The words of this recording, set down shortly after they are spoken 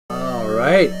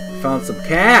Alright, found some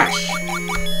cash.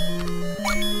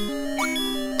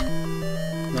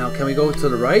 Now can we go to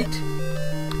the right?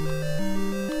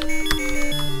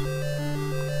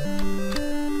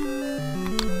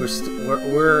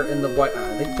 We're in the white.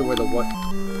 I think we're the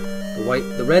white.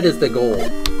 The red is the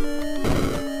gold.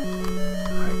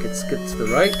 Alright, let's get to the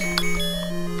right.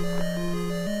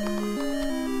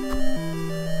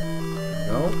 There we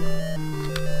go.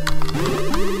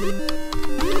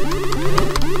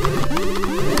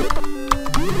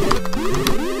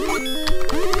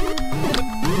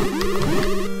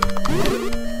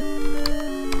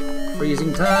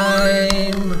 Freezing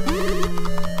time.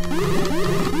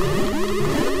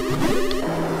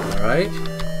 Alright.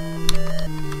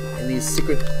 And these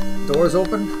secret doors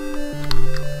open.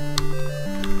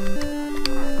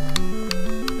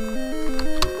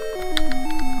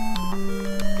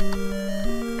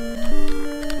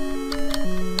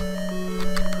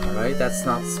 Alright, that's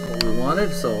not what we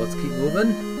wanted, so let's keep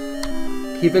moving.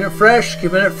 Keeping it fresh,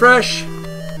 keeping it fresh.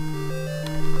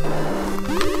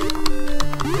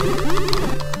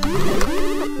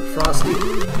 Frosty.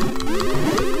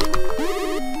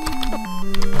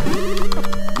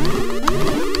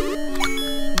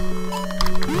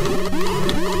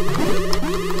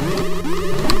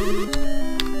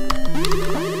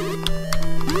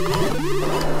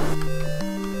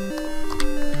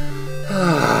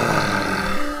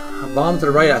 Bomb to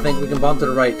the right. I think we can bomb to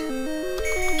the right.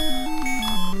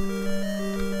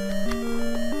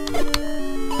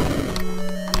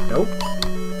 Nope.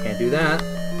 Can't do that.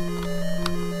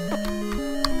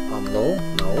 Bomb low?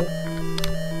 No.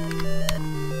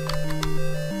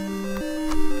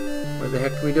 Where the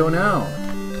heck do we go now?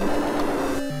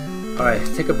 Alright,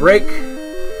 take a break.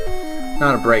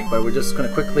 Not a break, but we're just going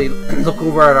to quickly look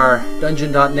over at our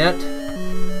dungeon.net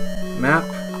map.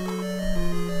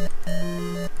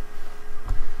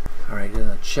 Alright,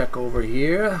 gonna check over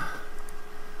here.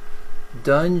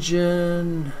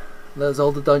 Dungeon. Let's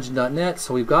all the dungeon.net.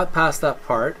 So we've got past that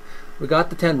part. We got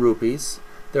the 10 rupees.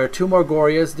 There are 2 more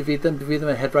Gorias. Defeat them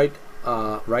and head right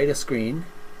a screen.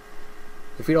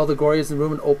 Defeat all the Gorias in the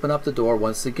room and open up the door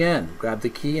once again. Grab the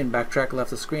key and backtrack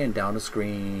left the screen and down the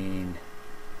screen.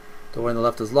 Door on the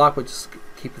left is locked, but just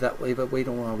keep it that way. But we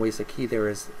don't want to waste a key. There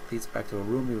is leads back to a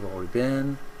room we've already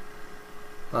been.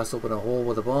 Last open a hole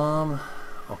with a bomb.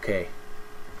 Okay.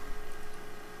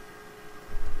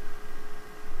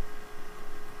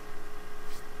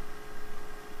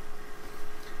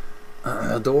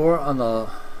 The door on the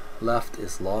left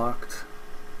is locked.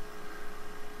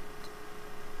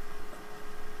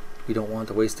 We don't want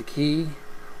to waste a key.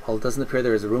 While it doesn't appear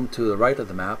there is a room to the right of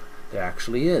the map, there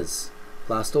actually is.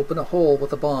 Blast open a hole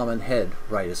with a bomb and head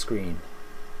right a screen.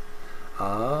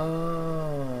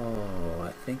 Oh,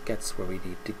 I think that's where we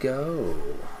need to go.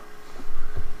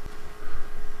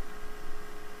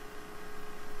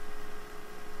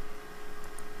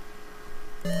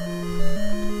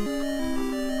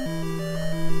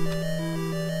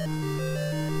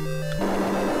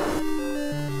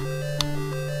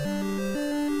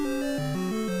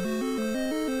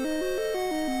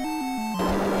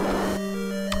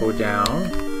 Go down.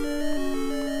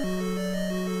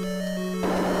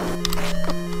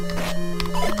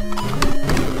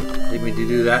 Didn't mean to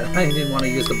do that. I didn't want to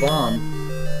use the bomb.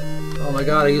 Oh my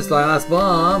god, I used the last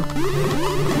bomb.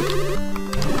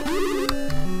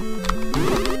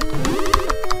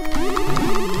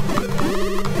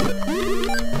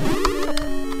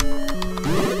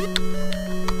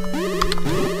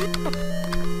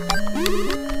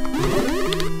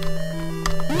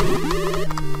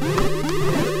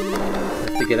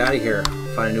 Get out of here.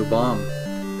 Find a new bomb.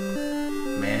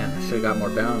 Man, I should have got more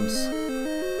bombs.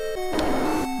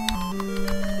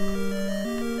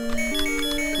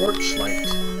 Torchlight.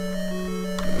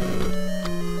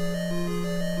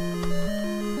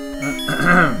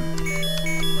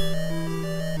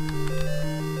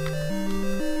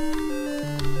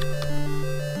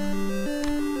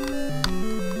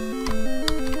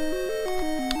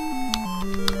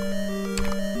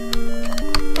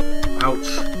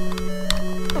 Ouch.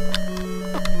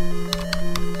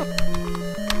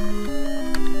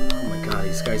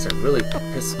 These guys are really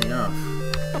pissing me off.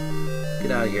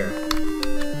 Get out of here.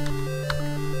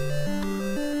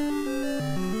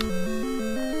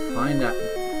 Find that.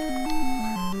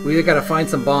 We either gotta find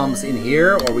some bombs in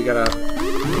here, or we gotta...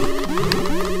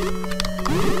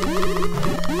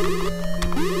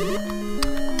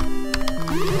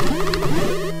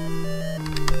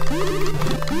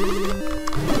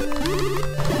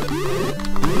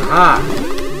 Aha!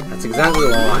 That's exactly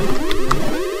what I want.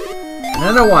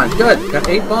 Another one. Good. Got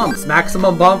 8 bombs.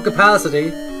 Maximum bomb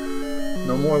capacity.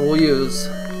 No more we'll use.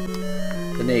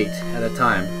 than 8 at a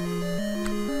time.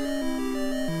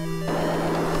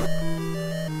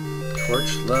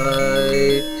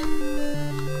 Torchlight.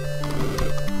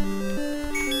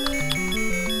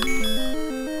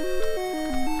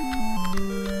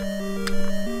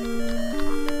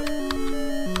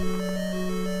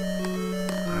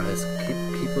 Alright, let's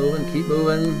keep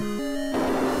moving.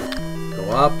 Go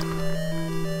up.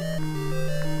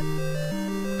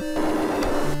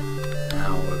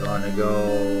 Now we're going to go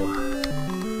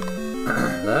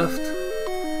left.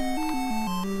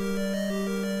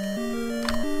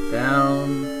 Down.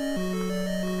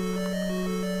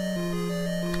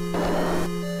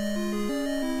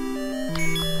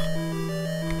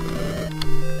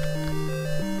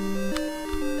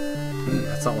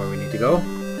 That's not where we need to go.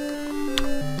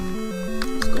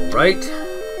 Let's go right.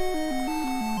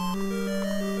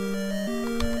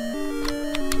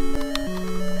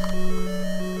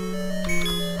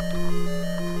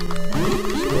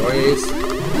 Stories.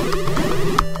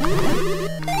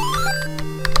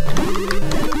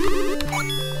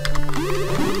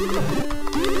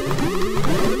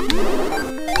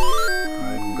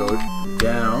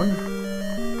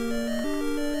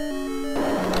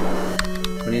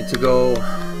 To go.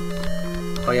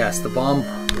 Oh yes, the bomb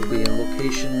will be in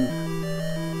location.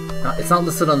 It's not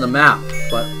listed on the map,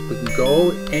 but we can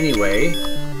go anyway.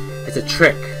 It's a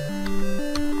trick.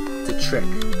 It's a trick.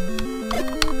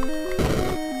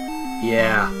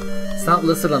 Yeah, it's not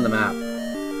listed on the map.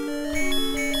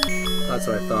 That's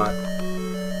what I thought.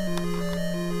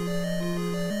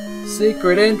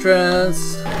 Secret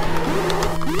entrance.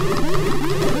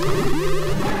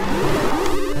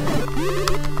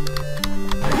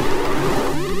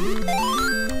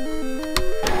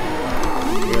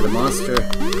 Monster.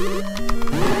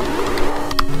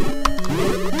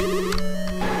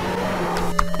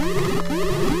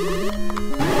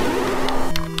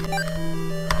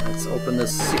 Let's open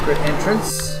this secret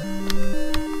entrance.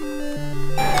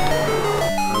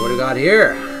 What do we got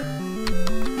here?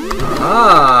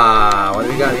 Ah, what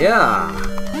do we got here?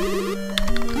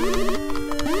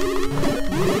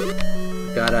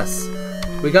 Got us.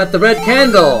 We got the red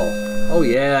candle. Oh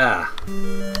yeah.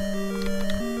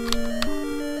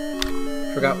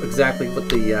 Forgot exactly what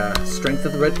the strength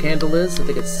of the red candle is. I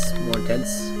think it's more intense.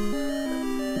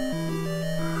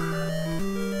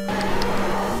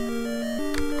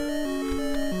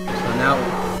 So now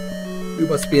we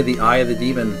must be in the eye of the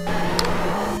demon.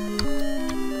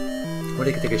 What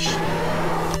do you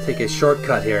take a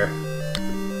shortcut here?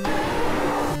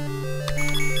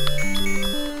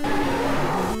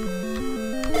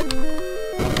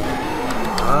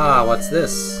 Ah, what's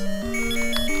this?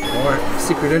 More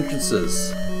secret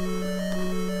entrances.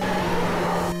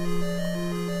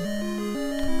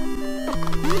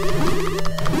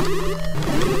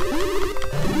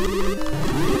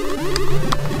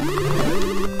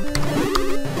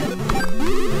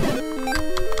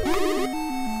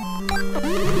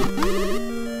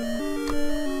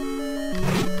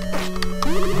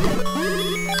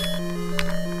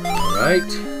 All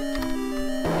right.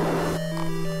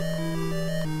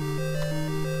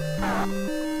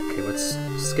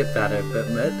 Skip that a bit.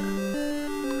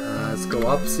 Let's go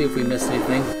up, see if we missed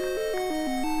anything.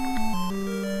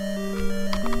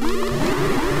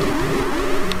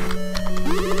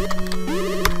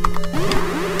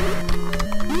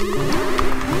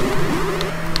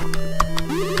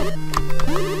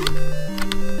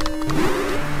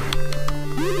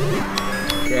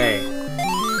 Okay.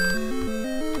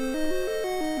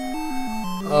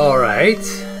 All right,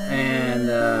 and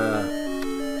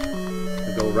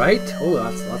we go right. Oh,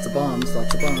 that's lots of bombs.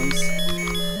 Lots of bombs.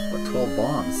 What, 12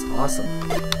 bombs? Awesome.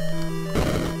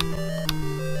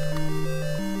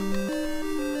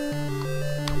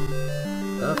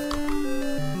 Left.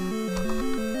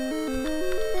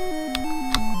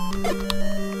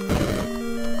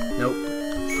 Nope.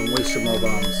 Don't waste your more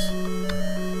bombs.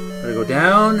 Gotta go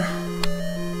down.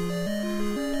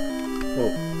 Whoa.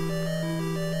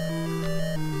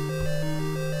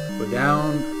 Go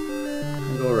down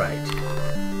and go right.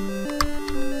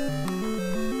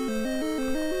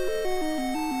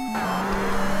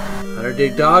 Another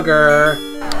Digdogger.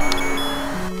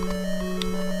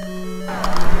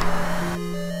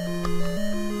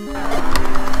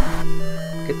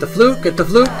 Get the flute, get the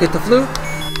flute, get the flute.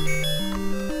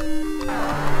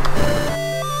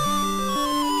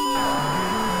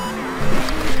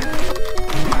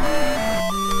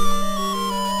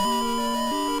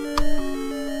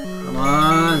 Come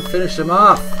on, finish him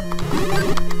off.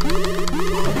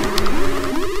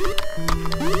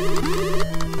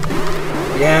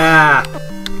 Yeah,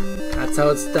 that's how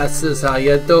it's. That's just how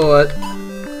you do it.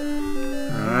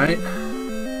 All right.